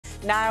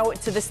Now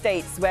to the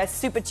States, where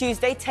Super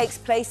Tuesday takes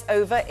place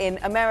over in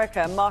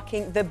America,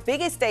 marking the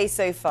biggest day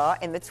so far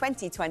in the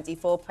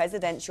 2024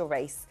 presidential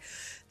race.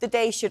 The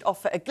day should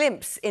offer a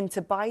glimpse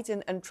into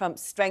Biden and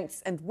Trump's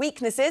strengths and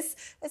weaknesses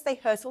as they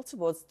hurtle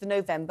towards the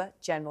November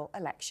general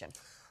election.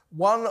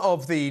 One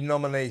of the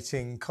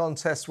nominating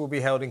contests will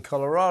be held in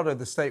Colorado,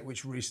 the state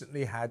which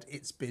recently had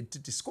its bid to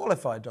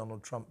disqualify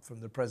Donald Trump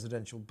from the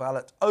presidential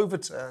ballot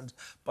overturned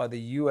by the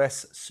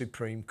U.S.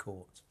 Supreme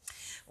Court.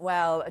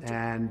 Well,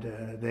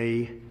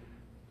 they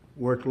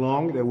worked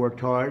long, they worked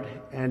hard,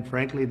 and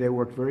frankly, they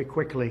worked very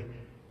quickly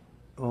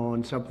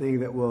on something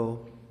that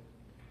will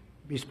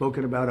be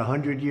spoken about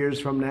 100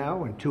 years from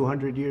now and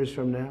 200 years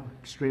from now.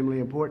 Extremely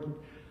important.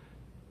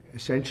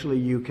 Essentially,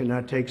 you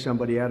cannot take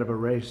somebody out of a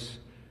race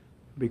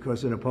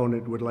because an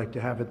opponent would like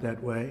to have it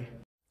that way.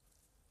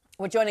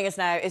 Well, joining us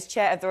now is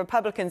Chair of the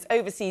Republicans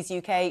Overseas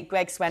UK,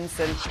 Greg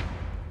Swenson.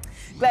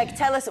 Greg,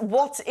 tell us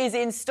what is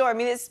in store. I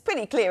mean, it's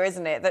pretty clear,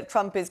 isn't it, that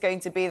Trump is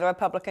going to be the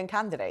Republican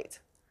candidate?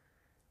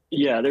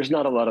 Yeah, there's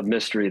not a lot of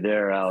mystery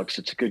there, Alex.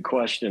 It's a good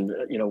question.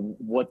 You know,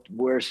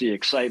 where's the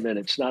excitement?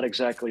 It's not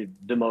exactly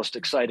the most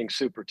exciting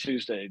Super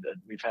Tuesday that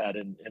we've had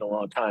in a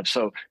long time.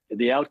 So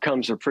the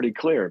outcomes are pretty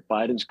clear.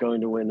 Biden's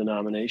going to win the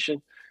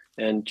nomination,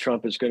 and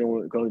Trump is going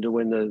to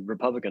win the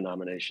Republican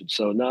nomination.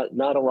 So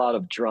not a lot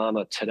of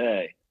drama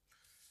today.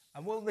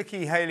 And will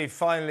Nikki Haley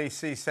finally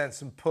see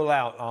sense and pull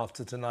out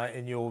after tonight,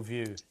 in your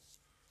view?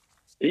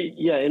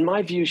 Yeah, in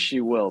my view, she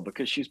will,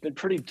 because she's been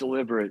pretty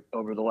deliberate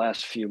over the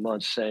last few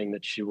months saying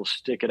that she will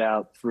stick it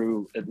out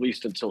through at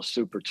least until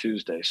Super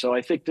Tuesday. So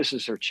I think this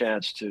is her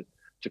chance to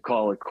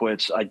call it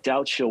quits. I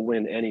doubt she'll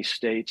win any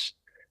states.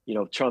 You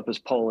know, Trump is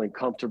polling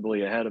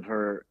comfortably ahead of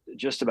her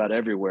just about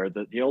everywhere.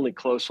 The only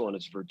close one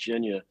is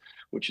Virginia,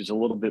 which is a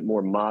little bit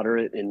more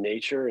moderate in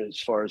nature as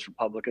far as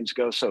Republicans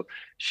go. So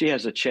she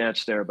has a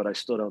chance there, but I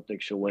still don't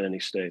think she'll win any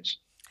states.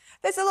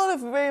 There's a lot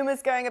of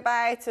rumours going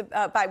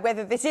about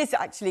whether this is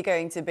actually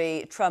going to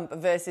be Trump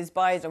versus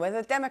Biden,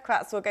 whether the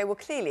Democrats will go, well,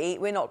 clearly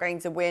we're not going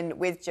to win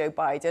with Joe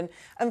Biden,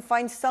 and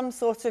find some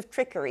sort of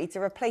trickery to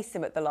replace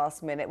him at the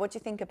last minute. What do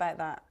you think about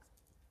that?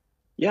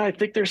 Yeah, I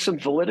think there's some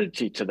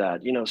validity to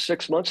that. You know,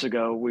 6 months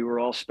ago, we were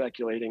all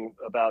speculating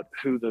about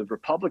who the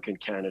Republican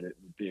candidate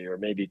would be, or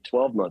maybe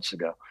 12 months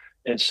ago.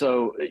 And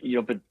so, you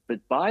know, but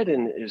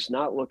Biden is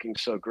not looking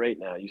so great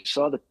now. You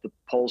saw the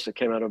polls that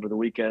came out over the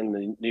weekend,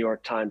 the New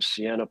York Times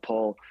Siena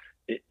poll,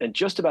 and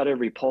just about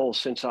every poll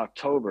since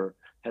October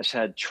has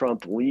had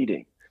Trump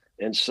leading.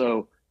 And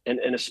so, and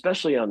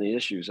especially on the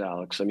issues,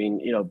 Alex, I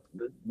mean, you know,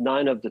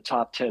 9 of the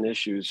top 10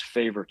 issues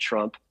favor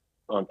Trump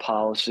on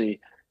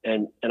policy.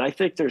 And I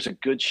think there's a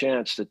good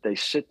chance that they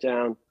sit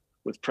down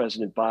with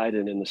President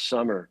Biden in the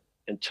summer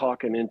and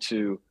talk him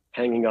into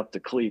hanging up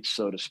the cleats,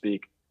 so to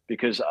speak.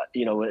 Because,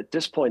 you know, at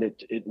this point,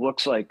 it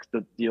looks like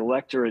the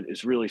electorate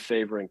is really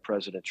favoring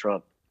President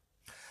Trump.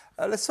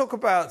 Let's talk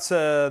about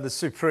the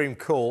Supreme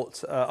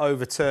Court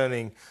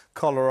overturning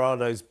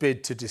Colorado's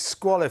bid to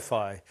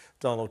disqualify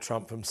Donald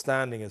Trump from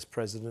standing as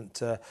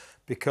president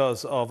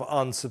because of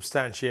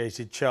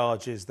unsubstantiated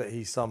charges that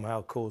he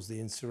somehow caused the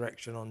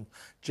insurrection on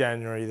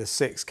January the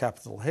 6th,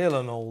 Capitol Hill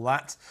and all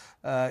that.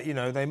 You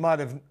know, they might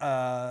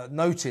have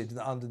noted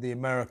that under the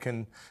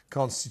American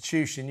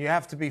Constitution, you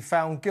have to be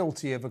found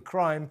guilty of a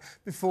crime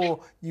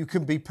before you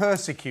can be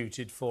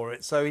persecuted for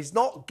it. So he's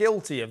not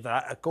guilty of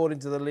that, according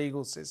to the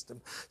legal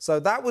system. So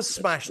that was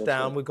smashed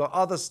down. Right. We've got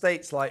other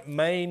states like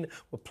Maine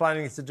were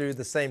planning to do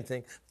the same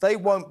thing. They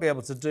won't be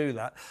able to do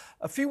that.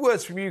 A few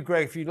words from you,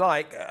 Greg, if you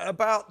like,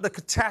 about the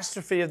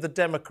catastrophe of the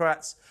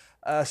Democrats'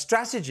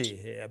 strategy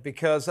here,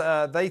 because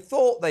they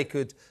thought they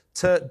could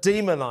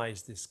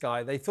demonize this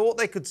guy. They thought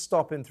they could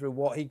stop him through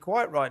what he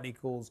quite rightly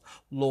calls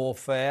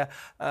lawfare.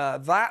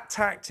 That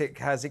tactic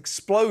has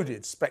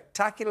exploded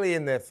spectacularly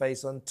in their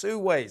face on 2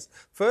 ways.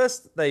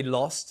 First, they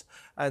lost.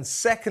 And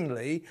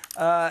secondly,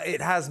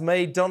 it has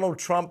made Donald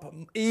Trump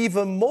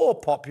even more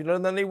popular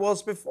than he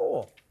was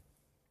before.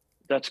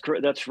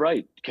 That's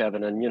right,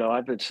 Kevin. And, you know,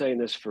 I've been saying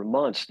this for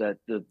months, that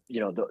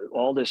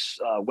all this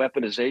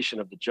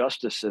weaponization of the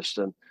justice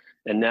system,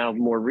 and now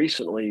more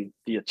recently,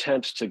 the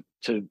attempts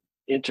to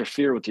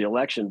interfere with the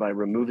election by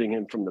removing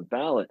him from the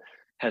ballot,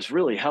 has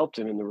really helped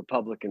him in the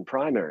Republican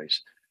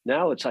primaries.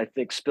 Now it's, I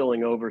think,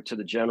 spilling over to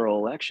the general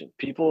election.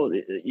 People,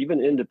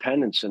 even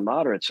independents and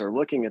moderates, are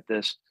looking at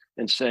this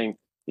and saying,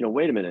 you know,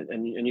 wait a minute.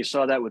 And you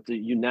saw that with the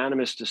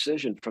unanimous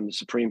decision from the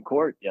Supreme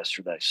Court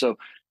yesterday. So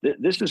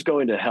this is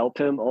going to help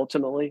him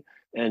ultimately.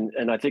 And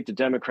I think the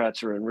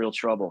Democrats are in real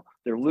trouble.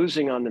 They're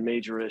losing on the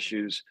major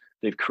issues.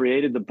 They've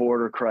created the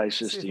border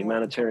crisis, the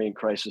humanitarian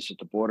crisis at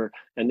the border,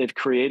 and they've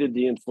created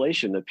the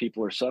inflation that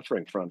people are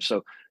suffering from.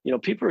 So, you know,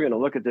 people are going to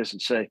look at this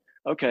and say,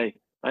 okay,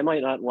 I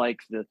might not like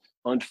the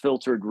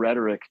unfiltered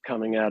rhetoric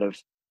coming out of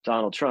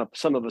Donald Trump.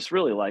 Some of us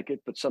really like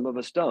it, but some of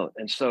us don't.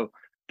 And so,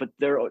 but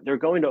they're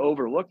going to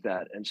overlook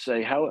that and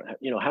say, how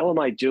am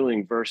I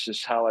doing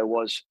versus how I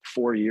was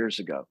 4 years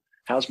ago?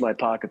 How's my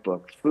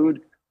pocketbook?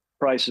 Food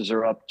prices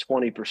are up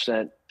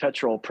 20%.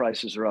 Petrol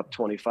prices are up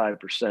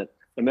 25%.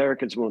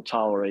 Americans won't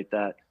tolerate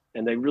that.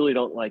 and they really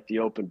don't like the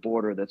open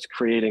border that's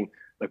creating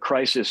a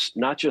crisis,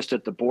 not just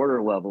at the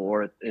border level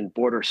or in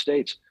border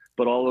states,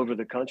 but all over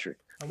the country.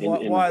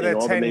 And why are there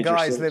all 10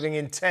 guys cities. living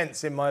in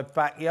tents in my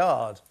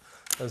backyard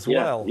as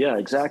Yeah, well? yeah,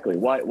 exactly.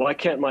 Why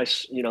can't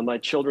my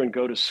children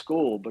go to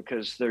school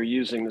because they're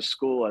using the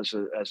school as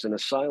an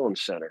asylum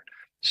center?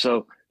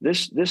 So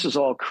this is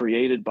all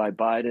created by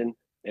Biden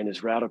and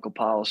his radical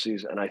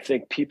policies, and I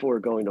think people are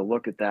going to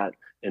look at that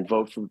and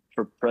vote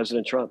for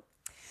President Trump.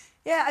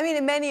 Yeah, I mean,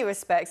 in many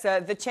respects,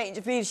 the change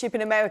of leadership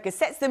in America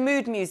sets the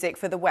mood music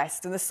for the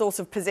West and the sort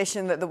of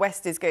position that the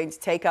West is going to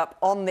take up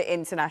on the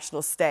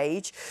international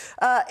stage.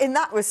 In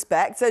that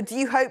respect, do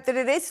you hope that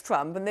it is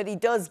Trump and that he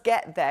does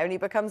get there and he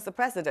becomes the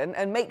president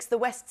and makes the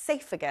West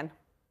safe again?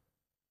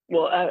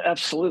 Well,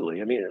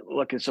 absolutely. I mean,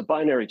 look, it's a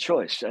binary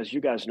choice, as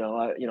you guys know.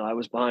 I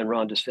was behind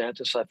Ron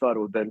DeSantis. I thought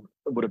it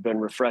would have been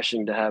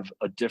refreshing to have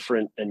a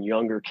different and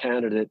younger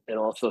candidate, and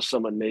also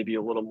someone maybe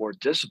a little more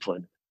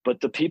disciplined. But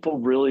the people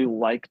really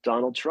like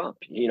Donald Trump.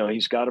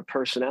 He's got a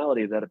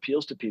personality that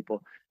appeals to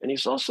people, and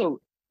he's also,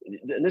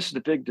 and this is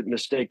the big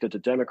mistake that the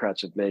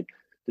Democrats have made.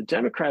 The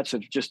Democrats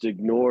have just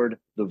ignored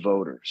the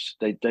voters.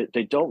 They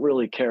don't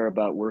really care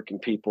about working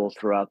people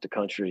throughout the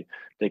country.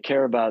 They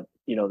care about,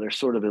 their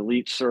sort of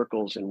elite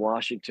circles in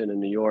Washington and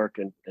New York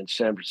and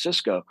San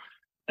Francisco,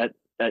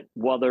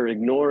 while they're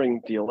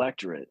ignoring the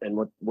electorate. And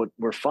what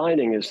we're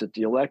finding is that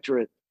the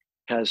electorate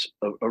has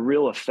a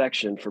real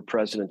affection for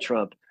President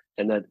Trump,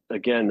 and that,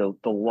 again, the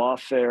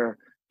lawfare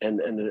and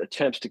the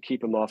attempts to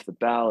keep him off the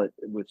ballot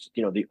with,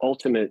 the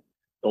ultimate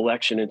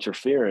election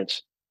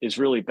interference is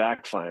really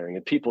backfiring,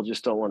 and people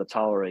just don't want to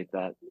tolerate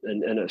that,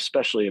 and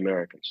especially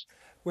Americans.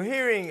 We're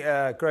hearing,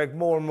 Greg,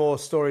 more and more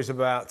stories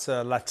about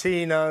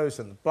Latinos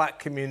and the black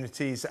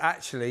communities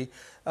actually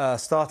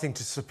starting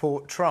to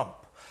support Trump.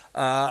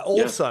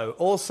 Also,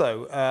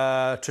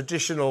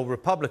 traditional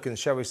Republicans,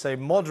 shall we say,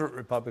 moderate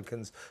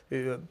Republicans,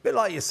 who, a bit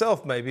like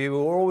yourself maybe,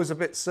 who are always a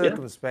bit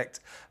circumspect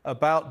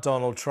about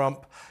Donald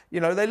Trump.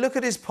 They look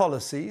at his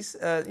policies.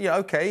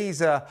 Okay,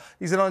 he's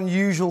an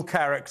unusual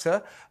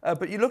character,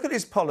 but you look at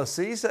his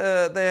policies,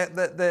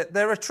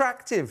 they're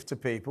attractive to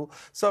people.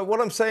 So what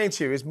I'm saying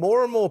to you is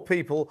more and more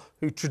people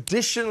who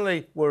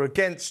traditionally were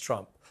against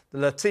Trump, the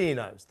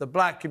Latinos, the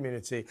black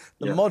community,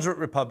 the moderate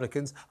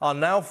Republicans, are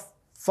now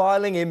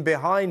filing in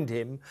behind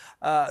him.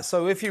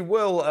 So if you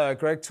will,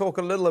 Greg, talk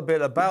a little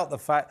bit about the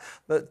fact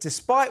that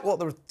despite what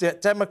the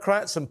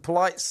Democrats and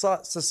polite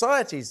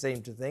society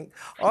seem to think,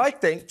 I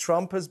think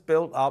Trump has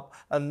built up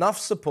enough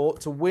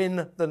support to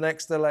win the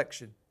next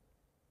election.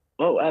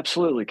 Oh,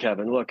 absolutely,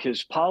 Kevin. Look,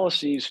 his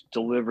policies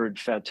delivered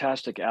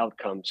fantastic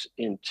outcomes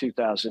in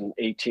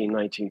 2018,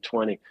 19,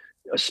 20,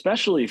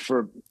 especially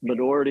for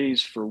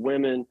minorities, for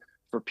women,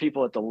 for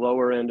people at the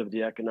lower end of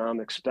the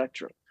economic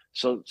spectrum.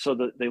 So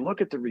they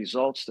look at the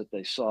results that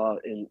they saw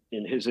in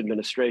his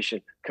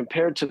administration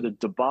compared to the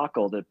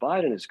debacle that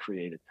Biden has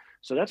created.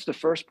 So that's the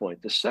first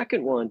point. The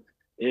second one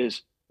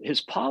is his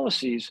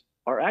policies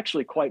are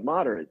actually quite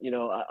moderate.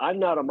 I'm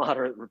not a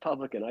moderate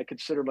Republican. I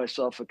consider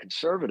myself a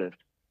conservative,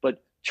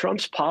 but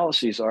Trump's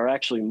policies are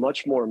actually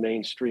much more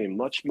mainstream,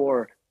 much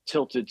more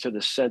tilted to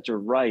the center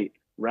right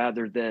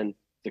rather than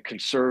the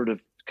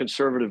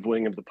conservative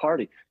wing of the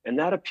party. And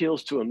that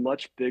appeals to a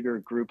much bigger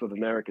group of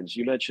Americans.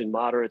 You mentioned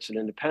moderates and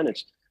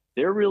independents.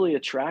 They're really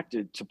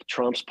attracted to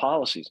Trump's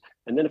policies.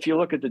 And then if you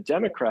look at the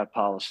Democrat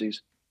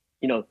policies,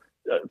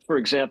 for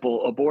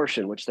example,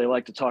 abortion, which they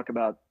like to talk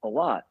about a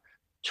lot,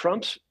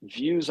 Trump's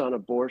views on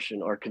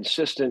abortion are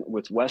consistent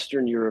with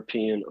Western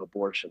European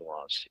abortion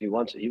laws. He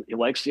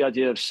likes the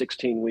idea of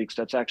 16 weeks.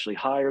 That's actually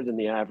higher than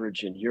the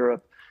average in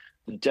Europe.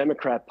 The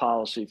Democrat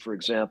policy, for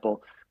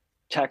example,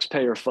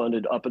 taxpayer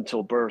funded up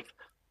until birth,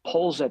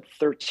 polls at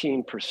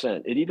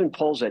 13%. It even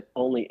polls at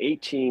only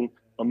 18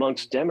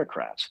 amongst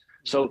Democrats.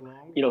 So,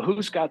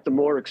 who's got the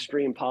more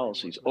extreme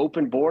policies?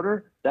 Open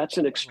border, that's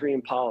an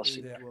extreme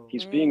policy.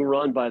 He's being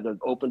run by the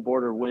open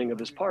border wing of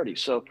his party.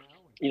 So,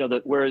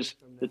 whereas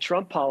the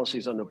Trump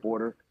policies on the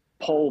border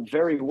poll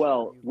very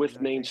well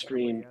with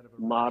mainstream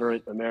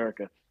moderate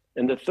America.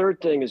 And the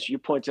third thing, as you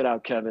pointed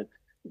out, Kevin,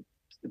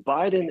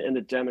 Biden and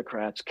the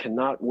Democrats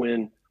cannot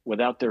win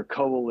without their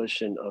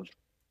coalition of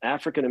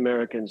African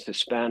Americans,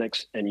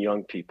 Hispanics, and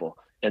young people.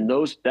 And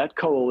that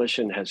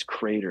coalition has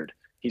cratered.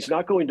 He's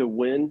not going to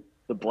win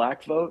the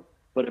black vote,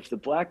 but if the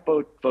black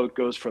vote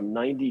goes from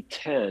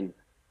 90-10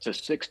 to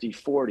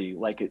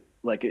 60-40,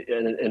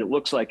 and it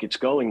looks like it's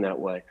going that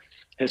way,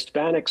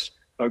 Hispanics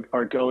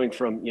are going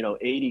from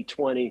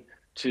 80-20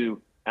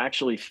 to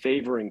actually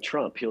favoring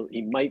Trump.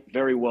 He might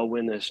very well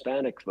win the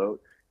Hispanic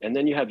vote. And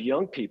then you have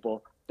young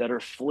people that are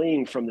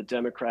fleeing from the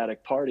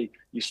Democratic Party.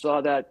 You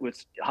saw that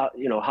with,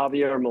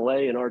 Javier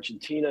Milei in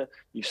Argentina.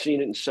 You've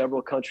seen it in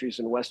several countries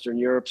in Western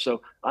Europe.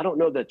 So I don't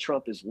know that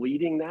Trump is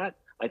leading that.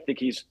 I think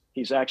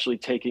he's actually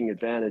taking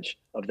advantage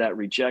of that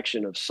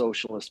rejection of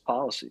socialist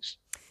policies.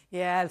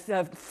 Yeah,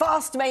 so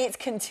fast may it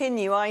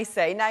continue, I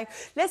say. Now,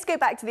 let's go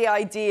back to the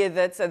idea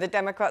that the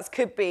Democrats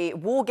could be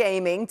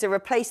wargaming to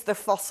replace the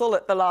fossil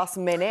at the last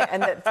minute,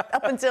 and that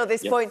up until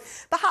this point,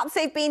 perhaps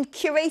they've been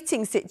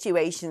curating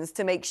situations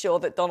to make sure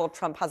that Donald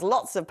Trump has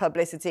lots of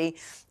publicity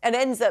and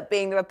ends up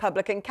being the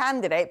Republican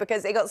candidate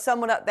because they got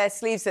someone up their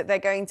sleeves that they're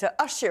going to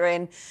usher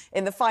in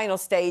the final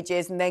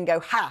stages and then go,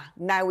 ha,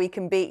 now we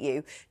can beat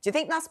you. Do you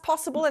think that's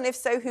possible? And if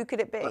so, who could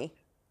it be?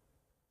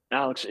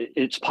 Alex,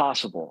 it's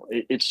possible.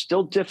 It's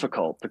still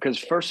difficult because,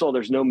 first of all,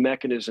 there's no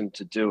mechanism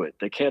to do it.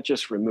 They can't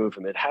just remove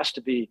him. It has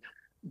to be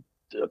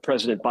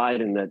President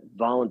Biden that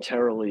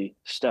voluntarily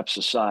steps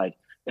aside.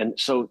 And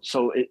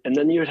and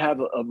then you'd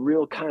have a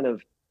real kind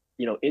of,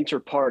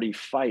 inter-party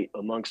fight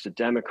amongst the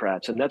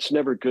Democrats. And that's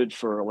never good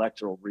for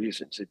electoral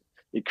reasons.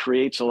 It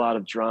creates a lot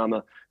of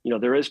drama.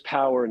 There is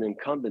power in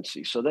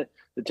incumbency. So that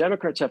the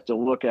Democrats have to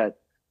look at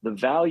the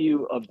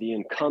value of the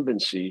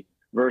incumbency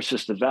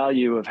versus the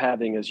value of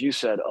having, as you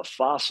said, a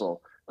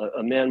fossil,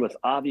 a man with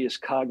obvious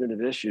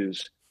cognitive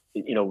issues,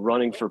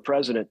 running for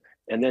president,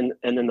 and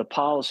then the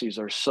policies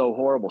are so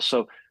horrible.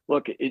 So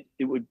look,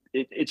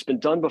 it's been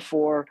done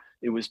before.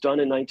 It was done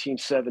in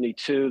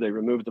 1972. They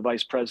removed the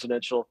vice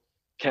presidential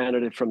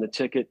candidate from the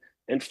ticket,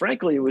 and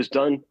frankly, it was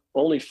done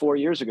only 4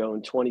 years ago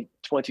in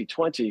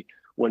 2020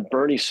 when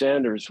Bernie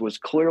Sanders was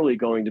clearly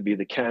going to be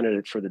the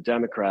candidate for the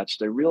Democrats.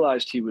 They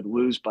realized he would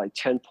lose by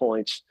 10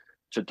 points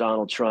to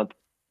Donald Trump.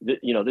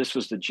 This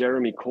was the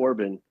Jeremy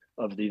Corbyn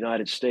of the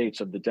United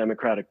States, of the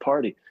Democratic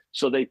Party.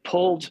 So they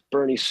pulled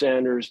Bernie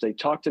Sanders. They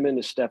talked him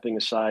into stepping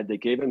aside. They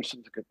gave him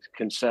some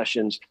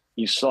concessions.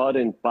 You saw it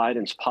in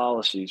Biden's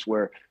policies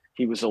where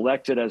he was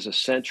elected as a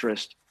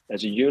centrist,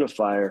 as a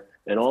unifier,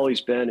 and all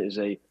he's been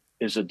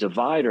is a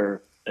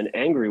divider, an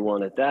angry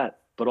one at that.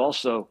 But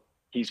also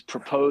he's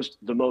proposed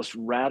the most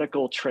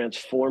radical,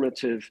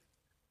 transformative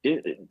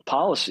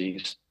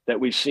policies that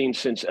we've seen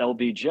since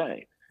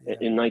LBJ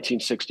in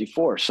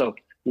 1964. So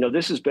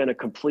this has been a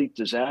complete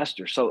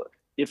disaster. So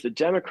if the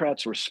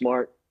Democrats were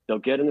smart, they'll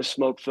get in a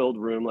smoke-filled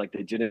room like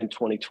they did in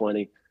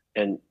 2020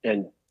 and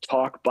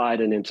talk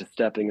Biden into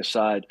stepping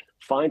aside,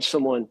 find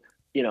someone,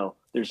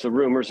 there's the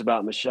rumors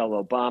about Michelle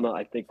Obama.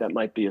 I think that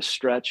might be a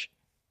stretch,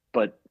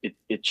 but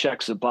it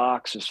checks a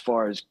box as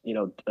far as,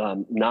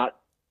 not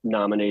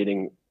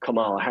nominating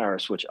Kamala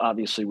Harris, which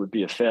obviously would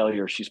be a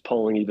failure. She's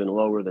polling even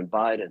lower than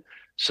Biden.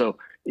 So,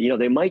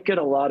 they might get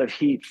a lot of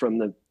heat from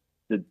the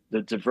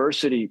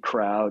diversity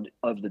crowd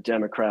of the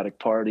Democratic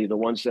Party, the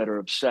ones that are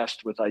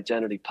obsessed with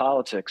identity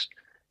politics.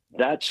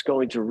 That's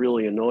going to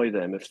really annoy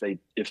them if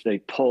they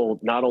pull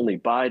not only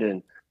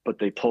Biden, but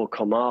they pull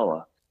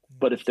Kamala.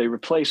 But if they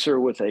replace her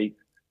with a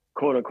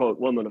quote unquote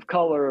woman of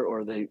color,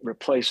 or they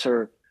replace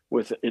her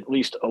with at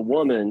least a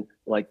woman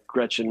like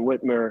Gretchen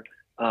Whitmer,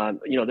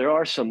 there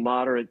are some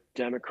moderate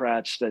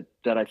Democrats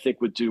that I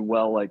think would do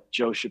well, like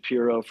Joe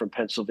Shapiro from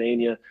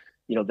Pennsylvania.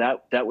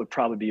 That would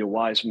probably be a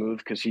wise move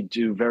because he'd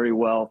do very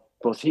well.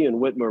 Both he and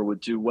Whitmer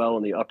would do well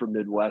in the upper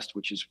Midwest,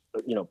 which is,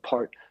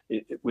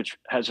 which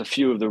has a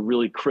few of the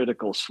really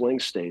critical swing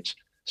states.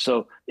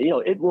 So,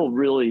 it will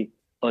really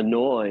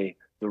annoy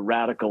the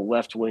radical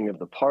left wing of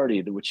the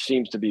party, which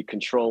seems to be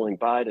controlling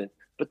Biden,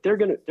 but they're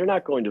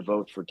not going to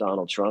vote for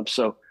Donald Trump.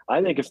 So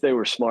I think if they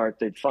were smart,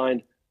 they'd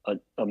find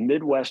a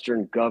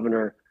Midwestern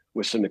governor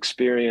with some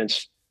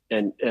experience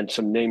and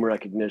some name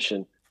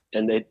recognition,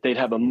 and they'd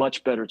have a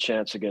much better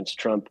chance against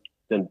Trump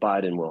than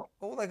Biden will.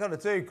 All they got to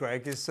do,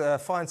 Greg, is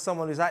find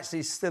someone who's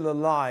actually still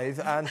alive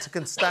and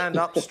can stand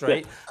up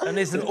straight and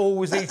isn't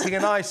always eating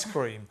an ice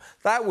cream.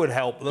 That would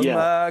help them.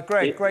 Yeah.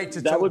 Greg, great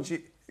to talk to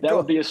you. That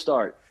would be a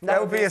start.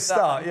 That would be a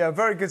start. Yeah,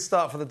 very good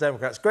start for the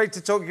Democrats. Great to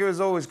talk to you as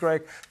always,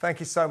 Greg. Thank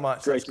you so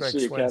much. Great to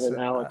see you, Kevin.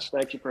 Alex,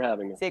 thank you for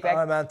having me. See you, Greg.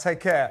 All right, man.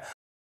 Take care.